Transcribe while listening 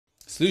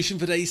Solution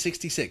for day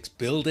 66,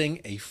 building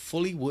a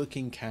fully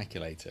working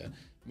calculator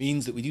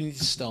means that we do need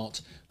to start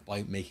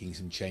by making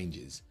some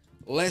changes.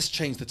 Let's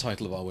change the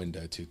title of our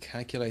window to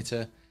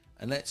calculator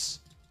and let's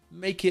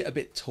make it a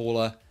bit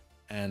taller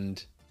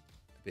and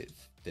a bit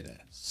thinner.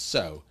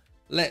 So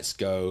let's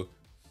go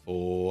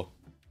for,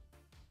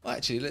 well,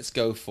 actually let's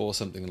go for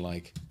something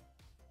like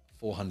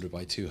 400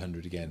 by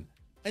 200 again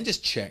and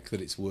just check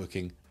that it's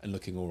working and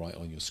looking all right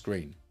on your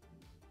screen.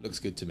 Looks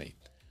good to me.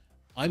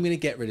 I'm going to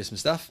get rid of some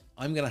stuff.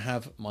 I'm going to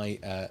have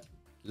my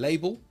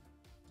label.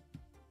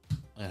 I'm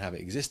going to have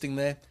it existing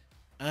there.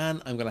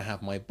 And I'm going to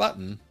have my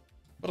button,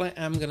 but I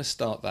am going to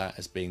start that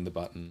as being the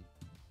button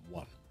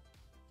 1.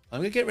 I'm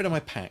going to get rid of my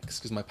packs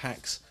because my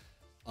packs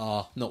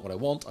are not what I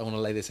want. I want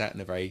to lay this out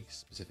in a very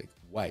specific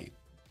way.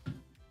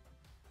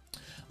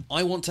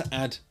 I want to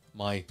add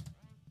my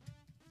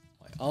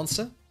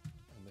answer.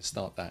 I'm going to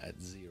start that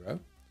at 0.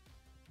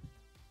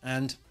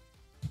 And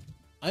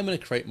I'm going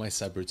to create my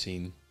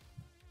subroutine.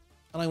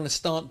 And I'm going to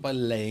start by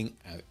laying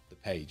out the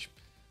page.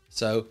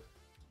 So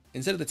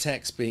instead of the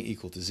text being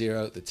equal to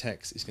 0, the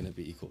text is going to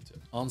be equal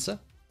to answer.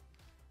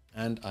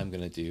 And I'm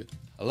going to do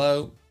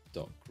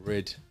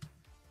hello.grid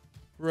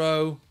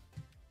row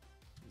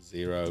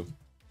 0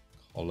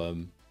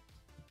 column.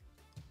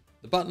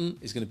 The button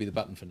is going to be the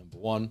button for number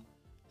 1.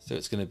 So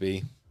it's going to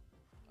be,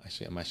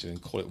 actually I'm actually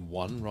going to call it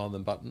 1 rather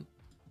than button.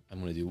 I'm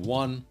going to do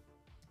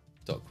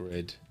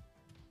 1.grid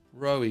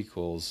row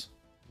equals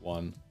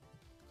 1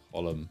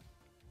 column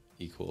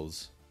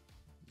equals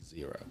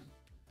 0.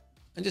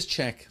 And just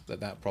check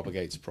that that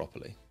propagates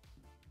properly.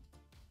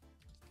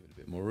 Give it a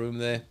bit more room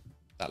there.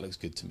 That looks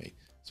good to me.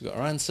 So we've got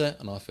our answer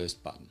and our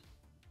first button.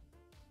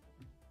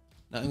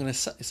 Now I'm going to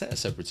set a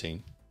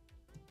subroutine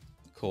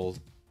called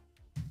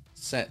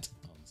set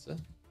answer.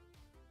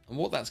 And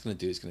what that's going to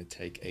do is going to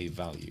take a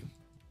value.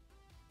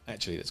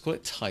 Actually, let's call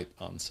it type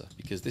answer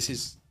because this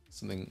is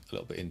something a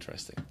little bit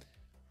interesting.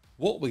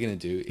 What we're going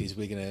to do is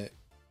we're going to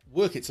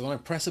work it so when I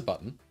press a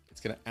button, it's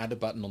going to add a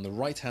button on the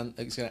right hand,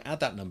 it's going to add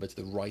that number to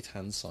the right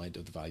hand side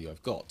of the value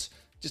I've got,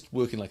 just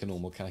working like a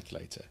normal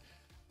calculator.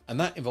 And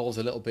that involves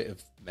a little bit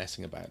of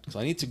messing about because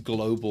I need to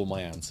global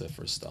my answer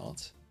for a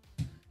start.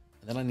 And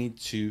then I need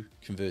to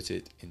convert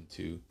it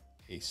into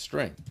a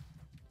string.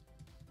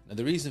 Now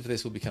the reason for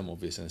this will become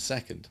obvious in a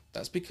second.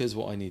 That's because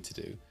what I need to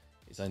do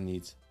is I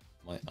need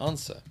my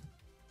answer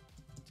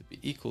to be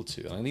equal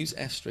to, and I'm going to use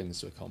f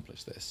strings to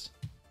accomplish this,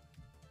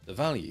 the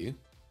value,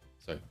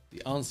 so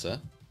the answer,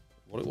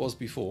 what it was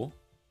before,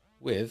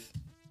 with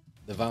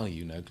the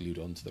value now glued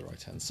onto the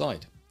right hand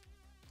side.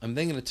 I'm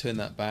then going to turn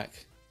that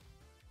back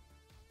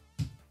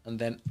and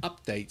then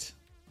update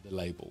the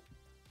label.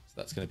 So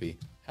that's going to be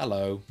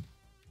hello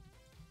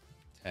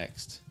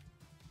text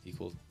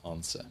equals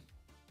answer.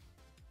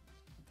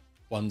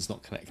 One's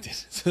not connected,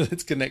 so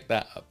let's connect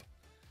that up.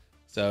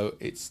 So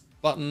it's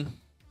button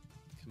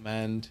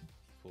command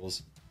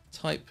equals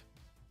type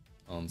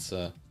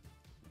answer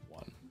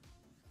 1.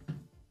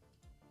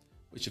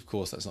 Which of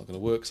course that's not going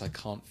to work because I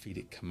can't feed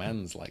it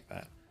commands like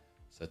that.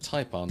 So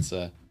type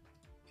answer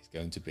is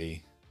going to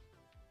be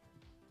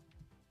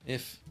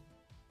if,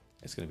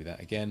 it's going to be that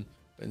again,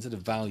 but instead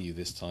of value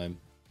this time,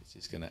 it's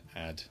just going to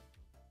add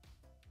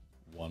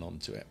 1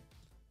 onto it.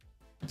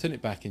 Turn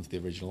it back into the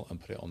original and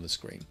put it on the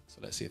screen.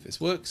 So let's see if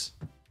this works,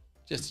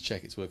 just to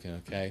check it's working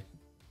okay.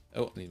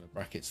 Oh, I need my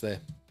brackets there.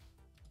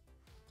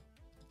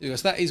 There we go.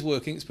 So that is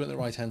working, it's put on the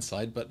right hand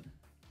side, but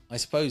I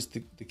suppose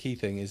the key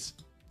thing is,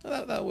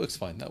 that works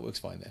fine. That works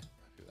fine there.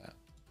 Happy with that.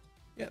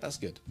 Yeah, that's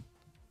good.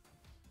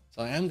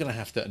 So I am going to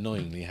have to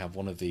annoyingly have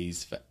one of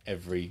these for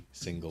every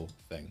single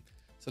thing.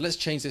 So let's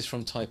change this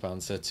from type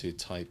answer to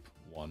type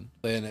 1.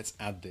 Then let's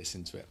add this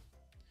into it.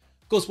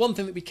 Of course, one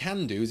thing that we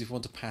can do is if we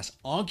want to pass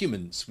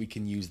arguments, we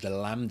can use the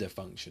lambda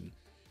function.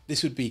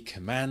 This would be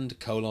command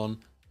colon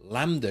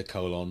lambda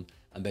colon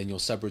and then your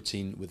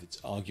subroutine with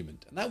its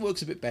argument. And that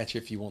works a bit better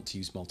if you want to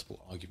use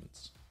multiple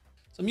arguments.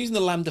 So I'm using the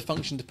lambda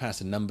function to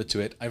pass a number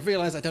to it. I've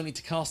realized I don't need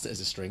to cast it as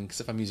a string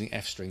because if I'm using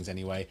f strings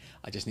anyway,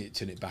 I just need to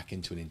turn it back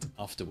into an int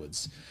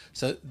afterwards.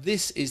 So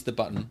this is the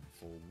button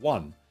for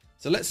 1.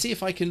 So let's see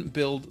if I can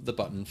build the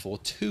button for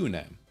 2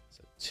 now.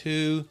 So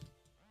 2,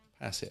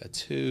 pass it a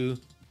 2,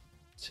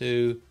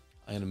 2.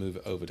 I'm going to move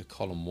it over to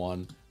column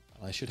 1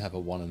 and I should have a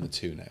 1 and a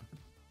 2 now.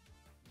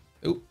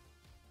 Oh,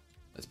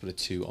 let's put a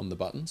 2 on the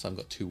button. So I've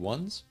got 2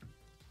 1s.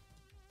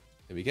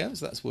 There we go.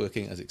 So that's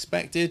working as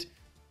expected.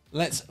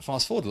 Let's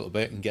fast forward a little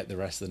bit and get the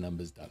rest of the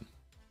numbers done.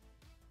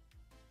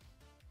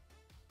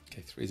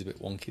 Okay, 3 is a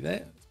bit wonky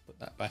there. Let's put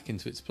that back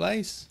into its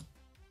place.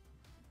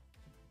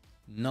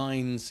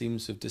 9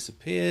 seems to have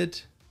disappeared.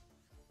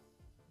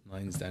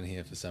 9's down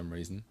here for some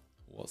reason.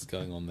 What's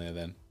going on there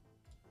then?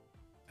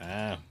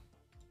 Ah,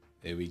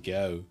 there we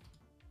go.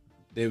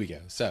 There we go.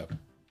 So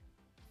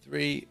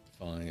 3,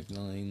 5,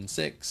 9,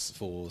 6,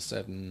 4,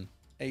 7,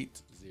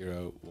 8,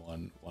 0,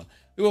 1, 1.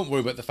 We won't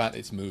worry about the fact that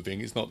it's moving.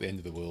 It's not the end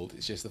of the world.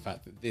 It's just the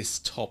fact that this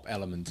top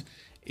element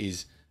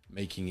is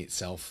making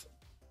itself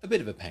a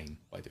bit of a pain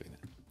by doing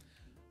that.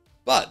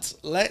 But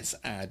let's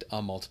add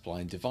our multiply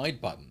and divide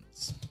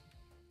buttons.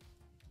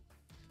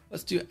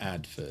 Let's do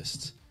add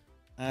first.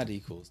 Add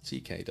equals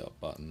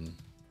tk.button.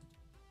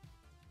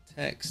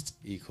 Text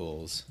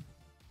equals,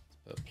 let's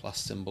put a plus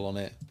symbol on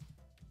it.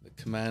 The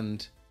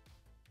command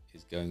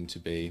is going to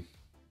be,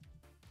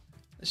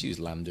 let's use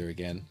lambda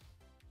again.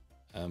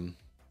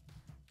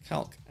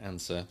 Calc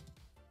answer,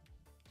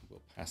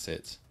 we'll pass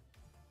it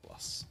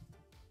plus.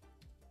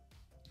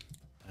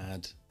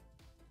 Add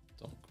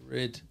dot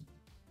grid.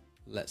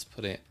 Let's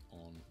put it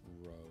on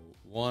row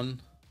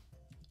 1.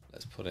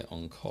 Let's put it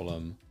on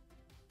column,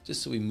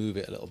 just so we move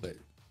it a little bit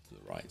to the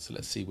right. So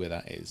let's see where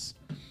that is.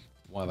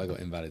 Why have I got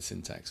invalid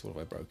syntax? What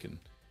have I broken?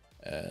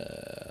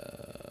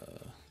 There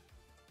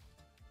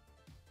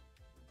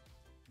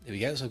we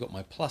go. So I've got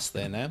my plus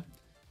there now.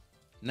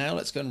 Now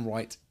let's go and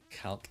write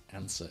calc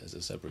answer as a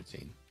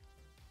subroutine.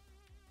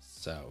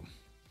 So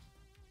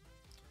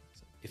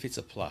if it's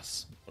a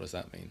plus, what does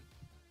that mean?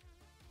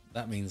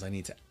 That means I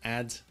need to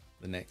add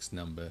the next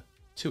number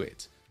to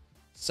it.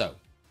 So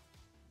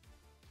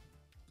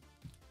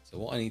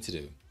what I need to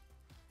do,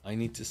 I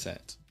need to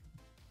set,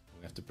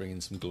 we have to bring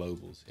in some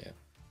globals here.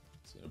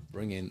 So I'm going to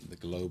bring in the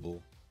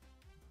global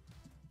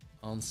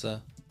answer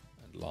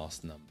and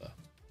last number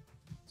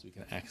so we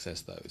can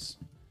access those.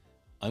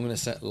 I'm going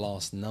to set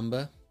last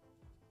number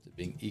to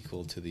being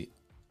equal to the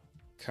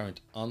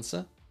current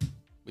answer,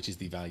 which is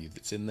the value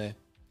that's in there.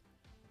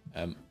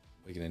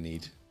 We're going to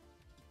need to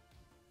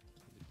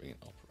bring an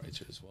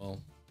operator as well.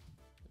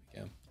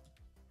 There we go.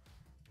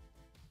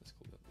 Let's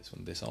call this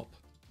one this op.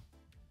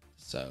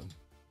 So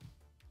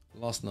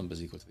last number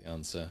is equal to the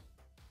answer.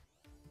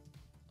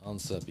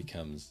 Answer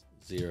becomes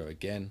 0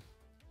 again,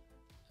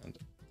 and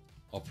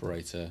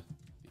operator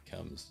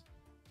becomes,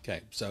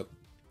 okay, so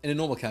in a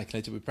normal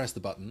calculator we press the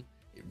button,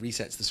 it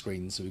resets the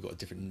screen, so we've got a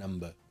different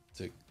number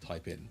to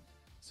type in.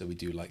 So we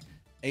do like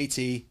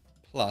 80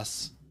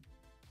 plus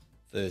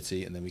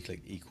 30 and then we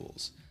click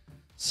equals.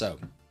 So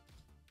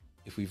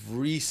if we've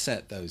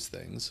reset those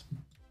things,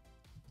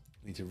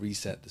 we need to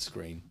reset the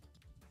screen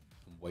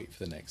and wait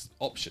for the next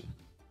option.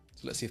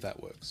 So let's see if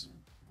that works.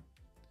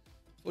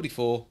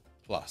 44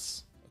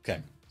 plus. Okay,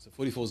 so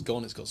 44 is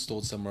gone, it's got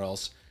stored somewhere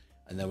else,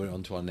 and then we're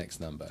on to our next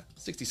number.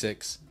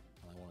 66,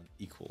 and I want an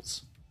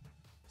equals.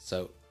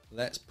 So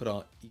let's put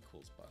our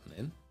equals button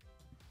in.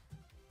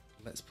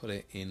 Let's put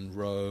it in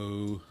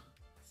row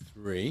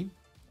 3.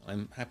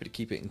 I'm happy to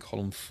keep it in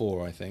column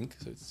 4, I think.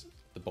 So it's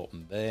at the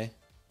bottom there.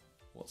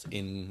 What's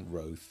in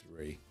row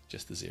 3?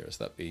 Just the 0,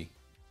 so that'd be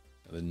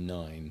the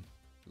 9.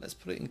 Let's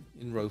put it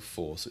in row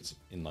 4, so it's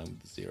in line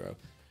with the 0. And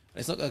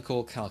it's not going to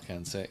call calc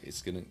answer,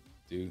 it's going to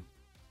do,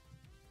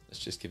 let's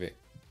just give it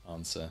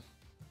answer.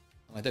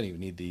 And I don't even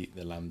need the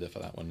lambda for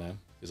that one now,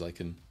 because I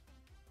can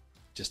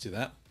just do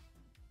that.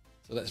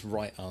 So let's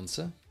write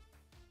answer.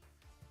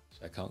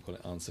 So I can't call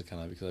it answer, can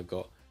I? Because I've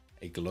got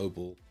a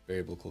global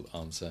variable called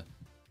answer.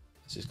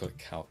 Let's just call it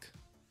calc.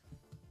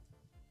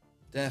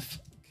 Def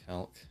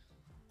calc.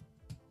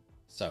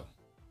 So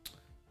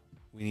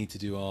we need to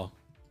do our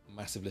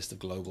massive list of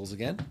globals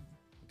again.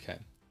 Okay,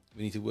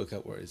 we need to work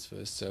out where it is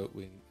first. So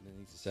we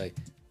need to say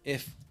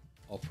if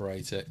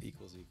operator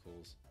equals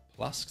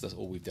plus, because that's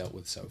all we've dealt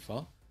with so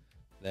far.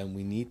 Then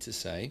we need to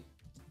say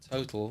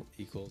total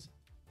equals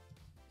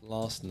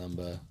last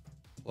number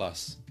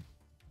plus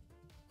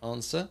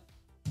answer.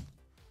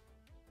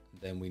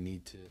 Then we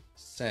need to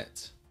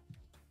set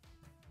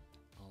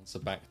answer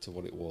back to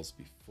what it was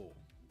before.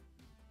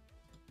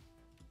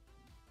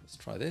 Let's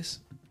try this.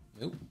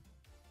 Nope.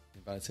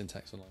 Invalid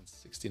syntax on line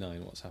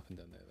 69. What's happened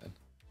down there then?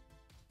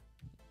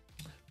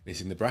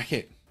 Missing the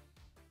bracket.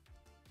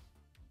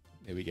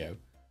 There we go.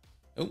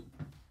 Oh,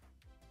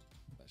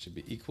 that should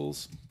be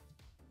equals.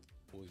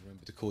 Always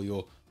remember to call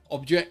your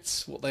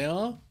objects what they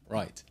are.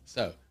 Right,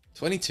 so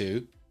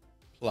 22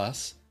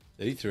 plus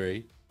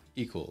 33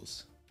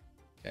 equals.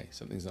 Okay,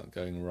 something's not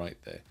going right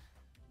there.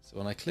 So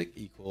when I click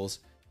equals,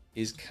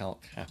 is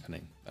calc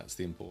happening? That's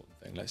the important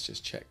thing. Let's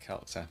just check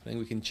calc's happening.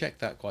 We can check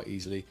that quite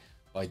easily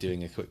by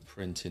doing a quick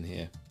print in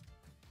here.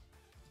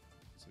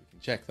 So we can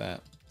check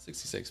that.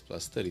 66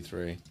 plus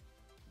 33.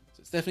 So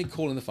it's definitely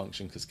calling the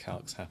function because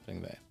calc's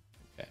happening there.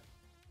 Okay.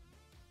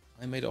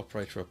 I made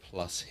operator a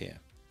plus here.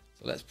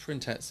 So let's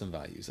print out some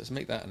values. Let's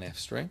make that an F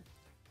string.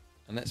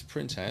 And let's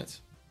print out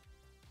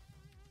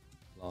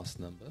last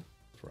number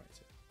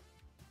operator.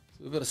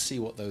 So we've got to see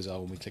what those are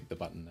when we click the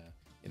button now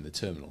in the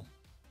terminal.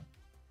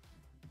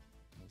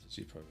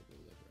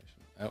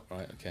 Oh,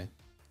 right, okay.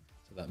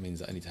 So that means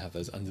that I need to have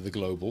those under the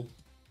global.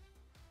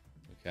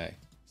 Okay,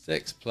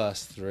 6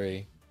 plus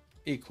 3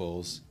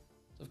 equals.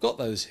 So I've got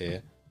those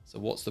here. So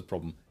what's the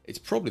problem? It's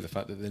probably the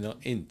fact that they're not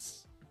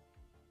ints.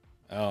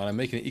 Oh, and I'm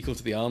making it equal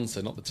to the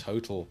answer, not the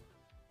total.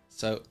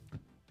 So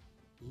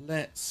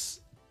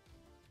let's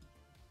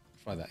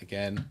try that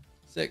again.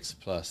 6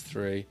 plus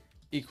 3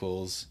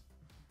 equals,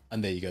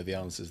 and there you go, the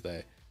answer's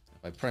there.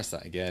 If I press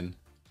that again,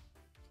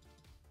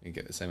 we can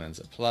get the same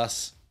answer.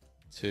 Plus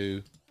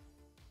 2.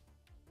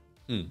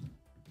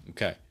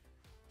 Okay,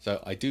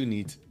 so I do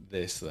need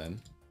this then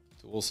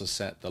to also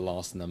set the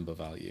last number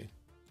value.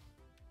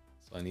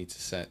 So I need to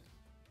set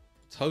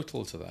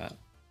total to that.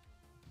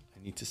 I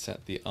I need to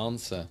set the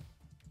answer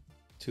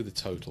to the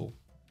total.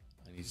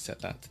 I need to set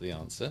that to the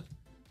answer.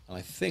 And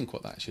I think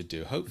what that should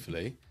do,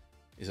 hopefully,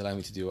 is allow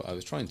me to do what I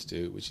was trying to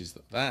do, which is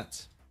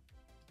that.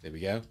 There we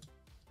go.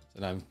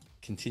 So now I'm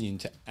continuing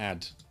to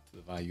add to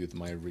the value of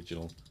my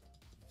original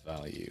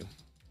value.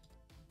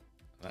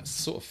 And that's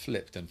sort of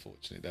flipped,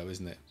 unfortunately, though,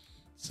 isn't it?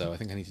 So I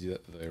think I need to do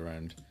that the other way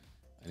around.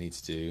 I need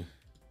to do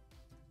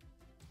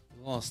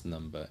last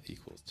number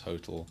equals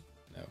total.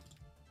 No.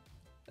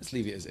 Let's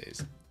leave it as it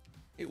is.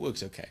 It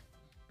works okay.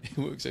 It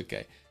works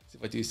okay. So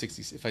if I do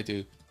 60, if I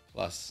do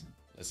plus,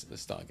 let's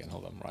start again.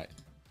 Hold on, right.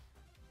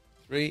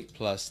 3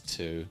 plus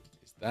 2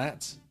 is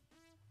that.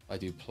 If I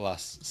do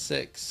plus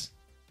 6,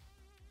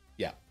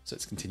 yeah, so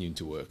it's continuing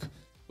to work,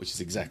 which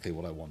is exactly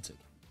what I wanted.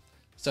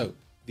 So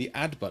the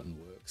add button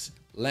works.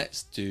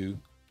 Let's do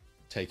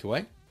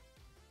takeaway.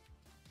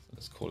 So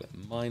let's call it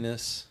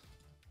minus.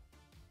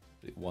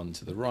 Put it 1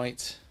 to the right.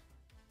 It's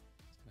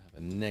going to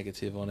have a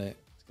negative on it.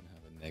 It's going to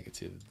have a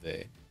negative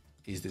there.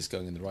 Is this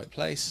going in the right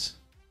place?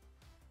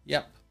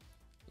 Yep.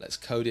 Let's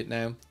code it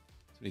now.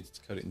 So we need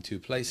to code it in 2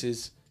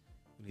 places.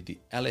 We need the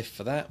elif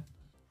for that.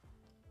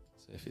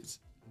 So if it's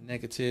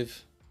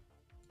negative,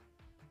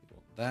 we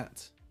want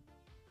that.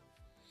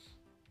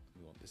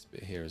 We want this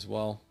bit here as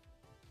well.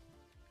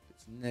 If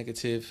it's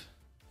negative,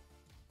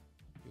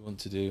 we want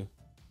to do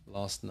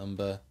last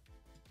number,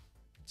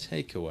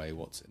 take away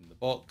what's in the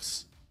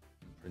box,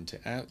 and print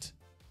it out.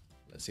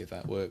 Let's see if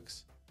that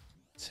works.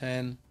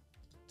 10,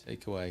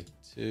 take away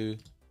 2,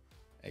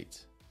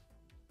 8.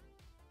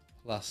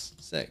 Plus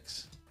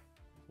 6,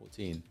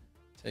 14.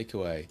 Take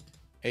away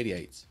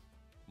 88,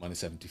 minus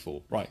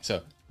 74. Right,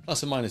 so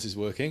plus and minus is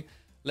working.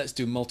 Let's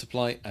do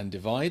multiply and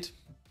divide.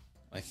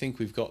 I think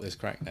we've got this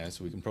cracked now,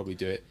 so we can probably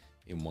do it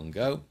in one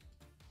go.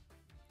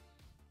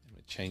 I'm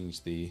going to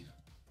change the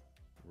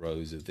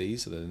rows of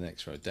these so they're the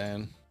next row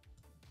down.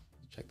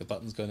 Check the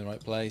buttons go in the right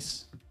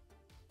place.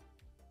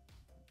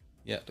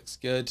 Yeah, looks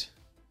good.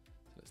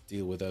 Let's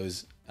deal with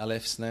those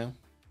elifs now.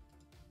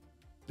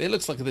 It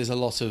looks like there's a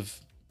lot of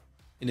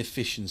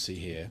inefficiency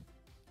here,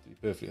 to be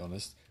perfectly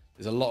honest.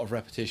 There's a lot of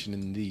repetition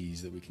in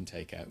these that we can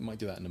take out. We might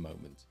do that in a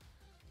moment,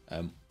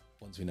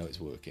 once we know it's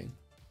working.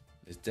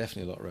 There's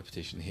definitely a lot of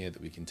repetition here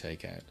that we can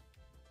take out.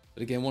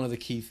 But again, one of the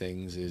key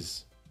things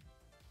is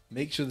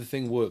make sure the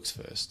thing works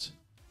first.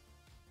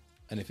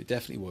 And if it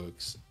definitely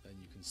works, then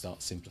you can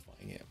start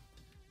simplifying it.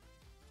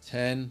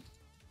 10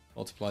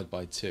 multiplied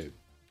by 2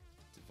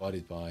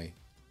 divided by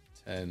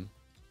 10.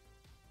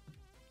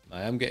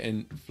 I am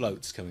getting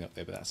floats coming up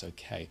there, but that's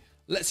okay.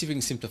 Let's see if we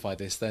can simplify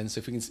this then. So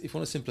if we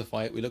want to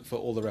simplify it, we look for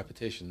all the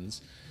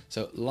repetitions.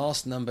 So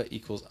last number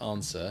equals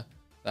answer.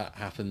 That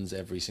happens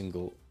every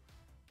single...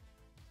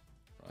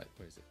 Right,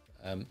 where is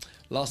it?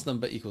 Last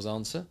number equals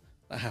answer.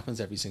 That happens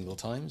every single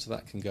time. So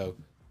that can go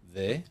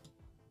there.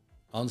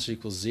 Answer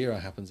equals 0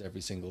 happens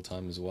every single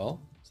time as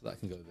well. So that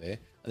can go there.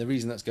 And the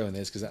reason that's going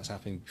there is because that's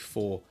happening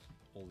before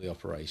all the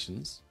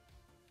operations.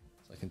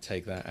 So I can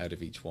take that out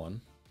of each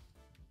one.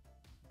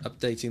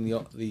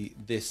 Updating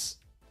this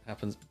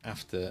happens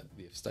after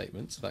the if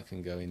statement, so that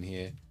can go in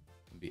here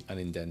and be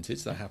unindented.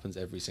 So that happens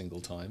every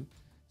single time.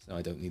 So now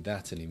I don't need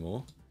that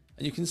anymore.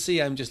 And you can see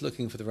I'm just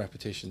looking for the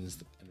repetitions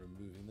and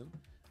removing them,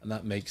 and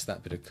that makes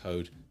that bit of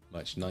code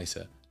much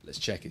nicer. Let's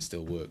check it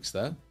still works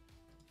though.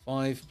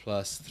 5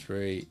 plus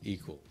 3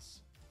 equals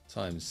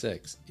times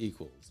 6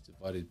 equals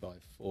divided by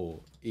 4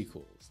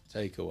 equals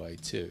take away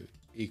 2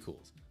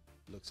 equals.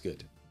 Looks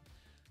good.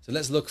 So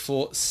let's look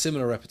for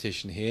similar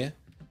repetition here.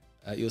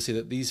 You'll see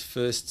that this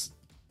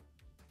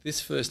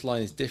first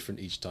line is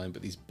different each time,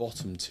 but these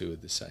bottom 2 are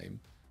the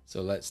same.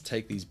 So let's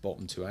take these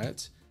bottom 2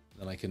 out, and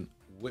then I can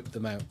whip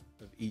them out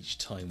of each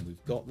time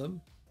we've got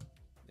them.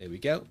 There we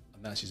go,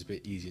 and that's just a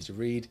bit easier to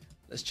read.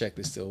 Let's check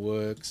this still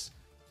works.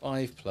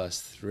 5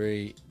 plus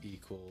 3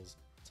 equals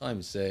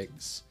times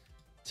 6,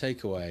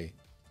 take away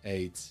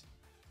 8,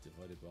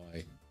 divided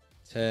by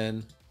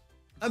 10,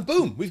 and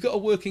boom, we've got a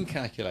working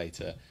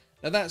calculator.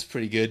 Now that's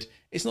pretty good.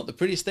 It's not the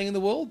prettiest thing in the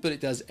world, but it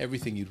does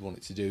everything you'd want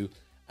it to do.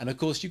 And of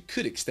course, you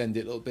could extend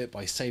it a little bit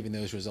by saving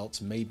those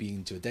results maybe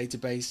into a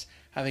database,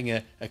 having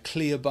a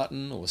clear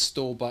button or a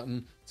store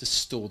button to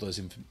store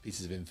those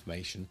pieces of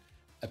information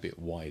a bit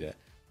wider.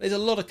 There's a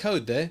lot of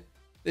code there.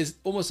 There's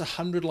almost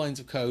 100 lines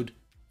of code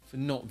for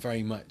not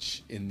very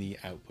much in the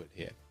output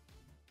here.